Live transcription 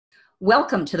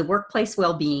Welcome to the Workplace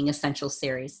Wellbeing Essential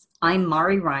Series. I'm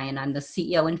Mari Ryan. I'm the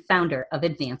CEO and founder of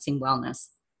Advancing Wellness.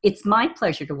 It's my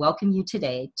pleasure to welcome you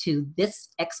today to this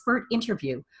expert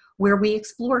interview where we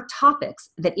explore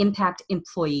topics that impact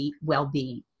employee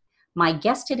well-being. My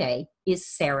guest today is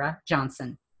Sara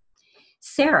Johnson.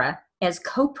 Sara, as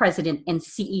co-president and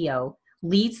CEO,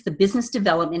 leads the business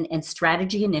development and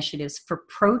strategy initiatives for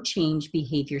pro-change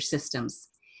behavior systems.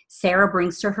 Sara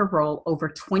brings to her role over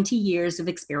 20 years of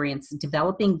experience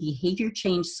developing behavior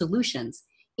change solutions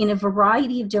in a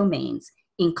variety of domains,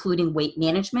 including weight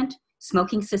management,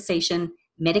 smoking cessation,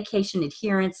 medication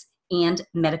adherence, and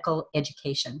medical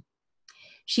education.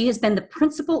 She has been the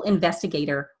principal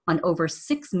investigator on over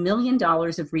 $6 million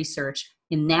of research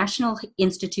in National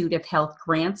Institute of Health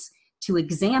grants to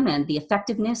examine the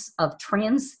effectiveness of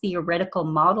trans-theoretical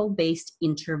model-based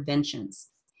interventions.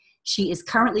 She is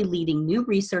currently leading new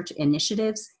research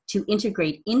initiatives to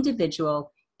integrate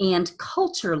individual and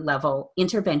culture-level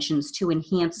interventions to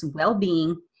enhance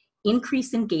well-being,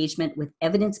 increase engagement with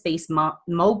evidence-based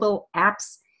mobile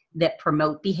apps that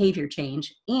promote behavior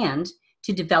change, and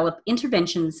to develop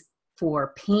interventions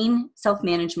for pain,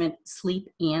 self-management, sleep,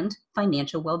 and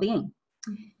financial well-being.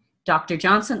 Dr.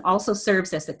 Johnson also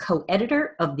serves as the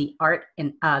co-editor of The Art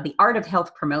of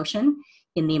Health Promotion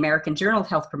in the American Journal of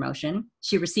Health Promotion.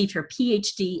 She received her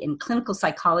Ph.D. in clinical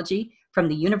psychology from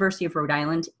the University of Rhode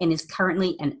Island and is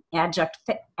currently an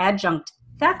adjunct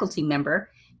faculty member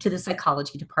to the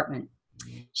psychology department.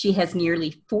 She has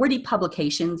nearly 40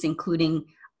 publications, including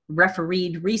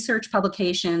refereed research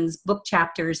publications, book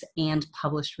chapters, and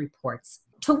published reports.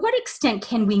 To what extent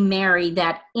can we marry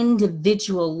that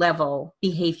individual level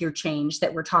behavior change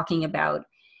that we're talking about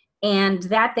and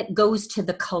that goes to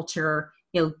the culture,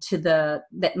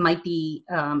 that might be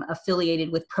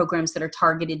affiliated with programs that are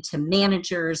targeted to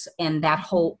managers and that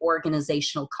whole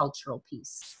organizational cultural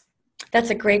piece? That's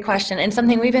a great question and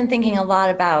something we've been thinking a lot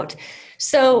about.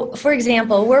 So, for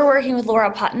example, we're working with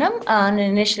Laura Putnam on an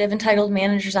initiative entitled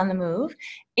Managers on the Move,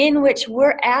 in which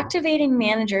we're activating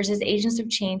managers as agents of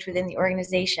change within the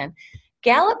organization.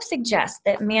 Gallup suggests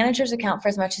that managers account for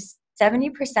as much as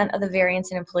 70% of the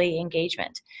variance in employee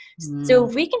engagement. So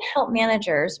if we can help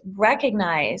managers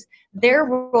recognize their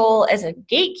role as a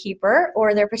gatekeeper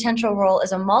or their potential role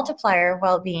as a multiplier of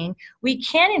well-being, we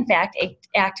can in fact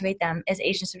activate them as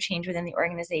agents of change within the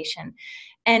organization.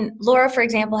 And Laura, for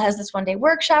example, has this one-day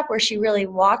workshop where she really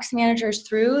walks managers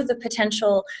through the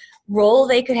potential role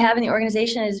they could have in the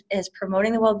organization as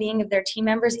promoting the well-being of their team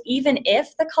members, even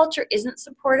if the culture isn't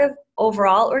supportive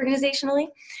overall organizationally.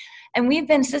 And we've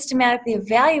been systematically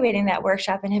evaluating that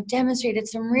workshop and have demonstrated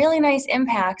some really nice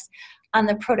impacts on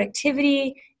the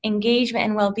productivity, engagement,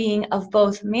 and well-being of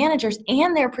both managers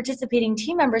and their participating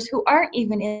team members who aren't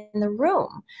even in the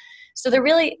room. So they're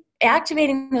really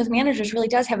activating those managers really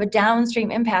does have a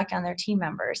downstream impact on their team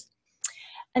members.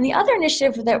 And the other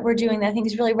initiative that we're doing that I think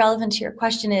is really relevant to your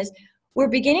question is we're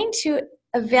beginning to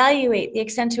evaluate the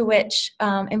extent to which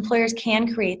employers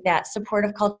can create that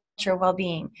supportive culture of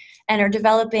well-being and are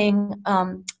developing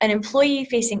an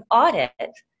employee-facing audit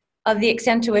of the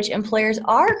extent to which employers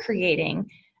are creating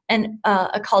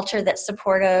a culture that's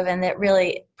supportive and that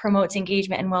really promotes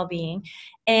engagement and well-being.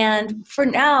 And for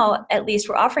now, at least,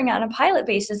 we're offering it on a pilot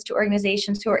basis to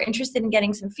organizations who are interested in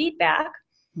getting some feedback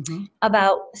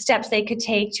about steps they could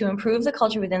take to improve the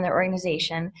culture within their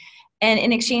organization. And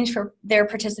in exchange for their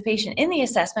participation in the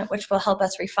assessment, which will help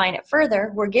us refine it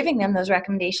further, we're giving them those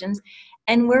recommendations,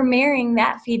 and we're marrying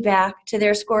that feedback to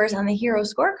their scores on the HERO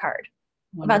scorecard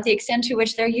about the extent to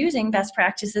which they're using best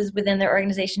practices within their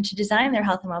organization to design their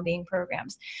health and well-being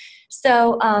programs.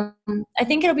 So I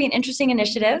think it'll be an interesting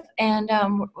initiative, and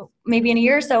maybe in a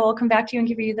year or so, we'll come back to you and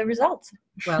give you the results.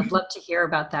 Well, I'd love to hear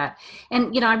about that.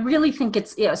 And, I really think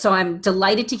it's, so I'm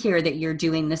delighted to hear that you're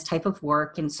doing this type of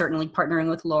work and certainly partnering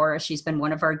with Laura. She's been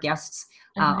one of our guests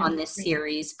on this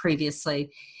series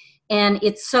previously. And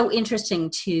it's so interesting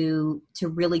to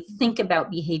really think about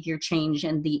behavior change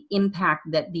and the impact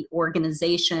that the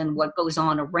organization, what goes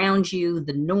on around you,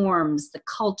 the norms, the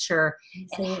culture,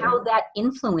 and how that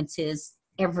influences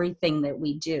everything that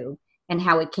we do and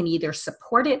how it can either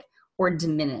support it or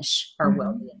diminish our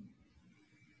well-being.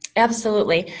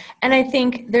 Absolutely. And I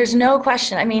think there's no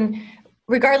question. I mean,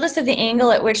 regardless of the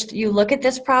angle at which you look at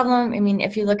this problem, I mean,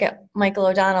 if you look at Michael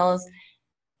O'Donnell's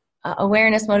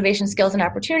awareness, motivation, skills, and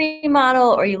opportunity model,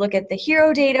 or you look at the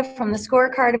HERO data from the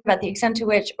scorecard about the extent to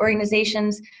which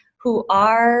organizations who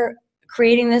are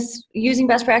creating this, using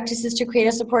best practices to create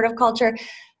a supportive culture,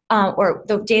 or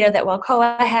the data that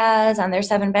WellCoA has on their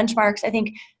 7 benchmarks, I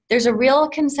think there's a real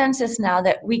consensus now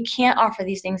that we can't offer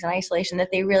these things in isolation,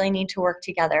 that they really need to work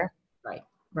together. Right.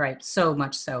 Right. So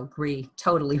much so. Agree.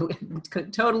 Totally.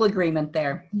 Total agreement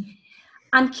there.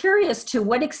 I'm curious, to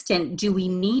what extent do we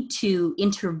need to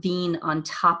intervene on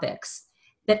topics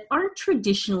that aren't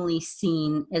traditionally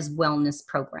seen as wellness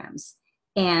programs?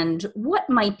 And what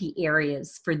might be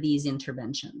areas for these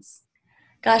interventions?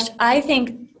 Gosh, I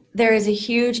think there is a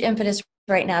huge impetus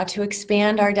right now to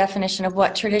expand our definition of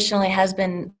what traditionally has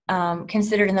been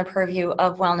considered in the purview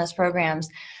of wellness programs.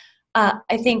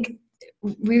 I think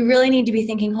we really need to be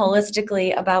thinking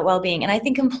holistically about well-being. And I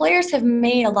think employers have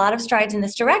made a lot of strides in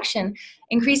this direction.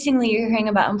 Increasingly, you're hearing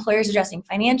about employers addressing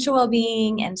financial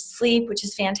well-being and sleep, which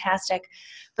is fantastic.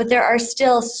 But there are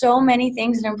still so many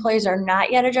things that employers are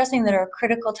not yet addressing that are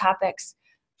critical topics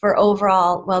for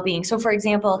overall well-being. So, for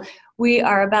example, we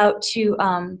are about to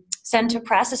send to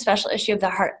press a special issue of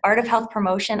the Art of Health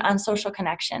Promotion on social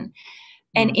connection.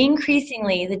 And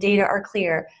increasingly, the data are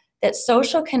clear that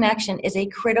social connection is a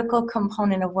critical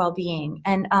component of well-being.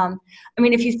 And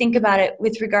if you think about it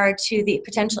with regard to the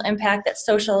potential impact that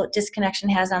social disconnection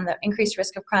has on the increased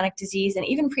risk of chronic disease and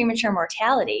even premature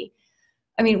mortality,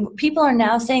 people are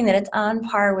now saying that it's on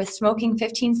par with smoking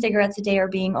 15 cigarettes a day or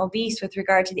being obese with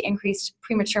regard to the increased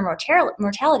premature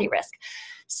mortality risk.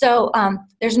 So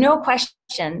there's no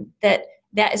question that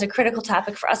that is a critical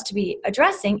topic for us to be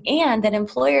addressing, and that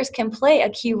employers can play a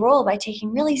key role by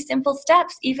taking really simple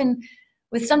steps, even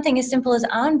with something as simple as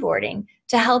onboarding,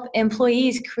 to help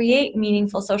employees create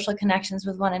meaningful social connections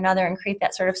with one another and create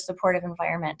that sort of supportive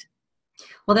environment.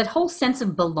 Well, that whole sense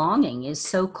of belonging is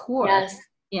so core. Yes.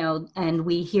 And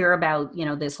we hear about,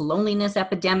 this loneliness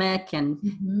epidemic and,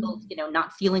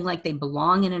 not feeling like they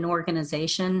belong in an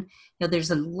organization.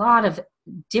 There's a lot of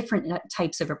different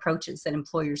types of approaches that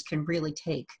employers can really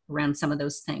take around some of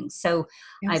those things. So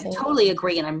Absolutely. I totally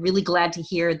agree. And I'm really glad to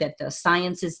hear that the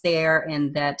science is there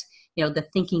and that, the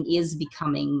thinking is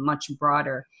becoming much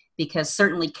broader, because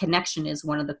certainly connection is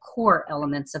one of the core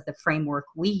elements of the framework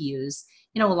we use,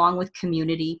 along with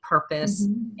community, purpose,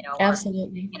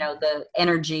 Absolutely. the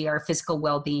energy, our physical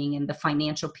well-being, and the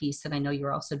financial piece that I know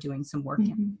you're also doing some work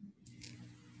in.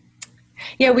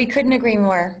 Yeah, we couldn't agree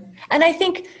more. And I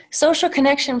think social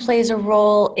connection plays a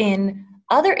role in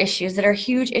other issues that are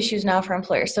huge issues now for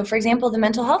employers. So, for example, the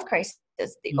mental health crisis,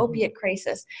 the opiate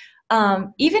crisis,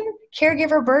 even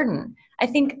caregiver burden. I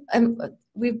think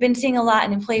we've been seeing a lot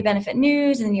in employee benefit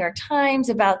news and the New York Times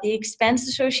about the expense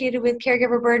associated with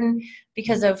caregiver burden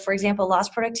because of, for example,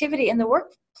 lost productivity in the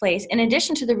workplace, in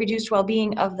addition to the reduced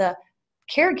well-being of the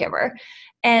caregiver.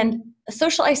 And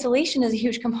social isolation is a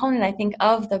huge component, I think,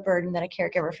 of the burden that a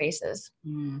caregiver faces.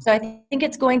 So I think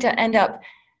it's going to end up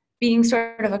being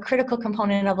sort of a critical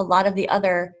component of a lot of the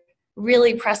other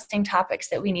really pressing topics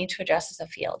that we need to address as a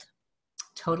field.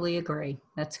 Totally agree.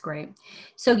 That's great.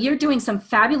 So you're doing some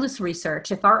fabulous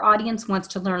research. If our audience wants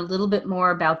to learn a little bit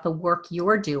more about the work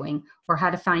you're doing, or how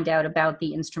to find out about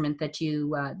the instrument that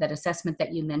that assessment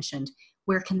that you mentioned,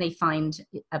 where can they find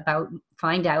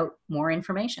out more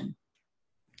information?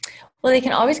 Well, they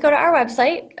can always go to our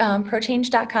website,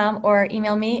 prochange.com, or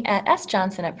email me at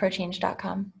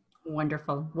sjohnson@prochange.com.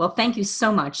 Wonderful. Well, thank you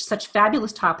so much. Such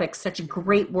fabulous topics, such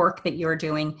great work that you're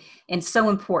doing, and so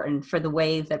important for the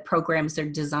way that programs are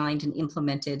designed and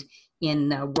implemented in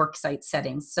worksite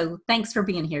settings. So thanks for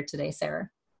being here today, Sara.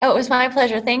 Oh, it was my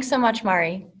pleasure. Thanks so much,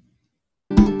 Mari.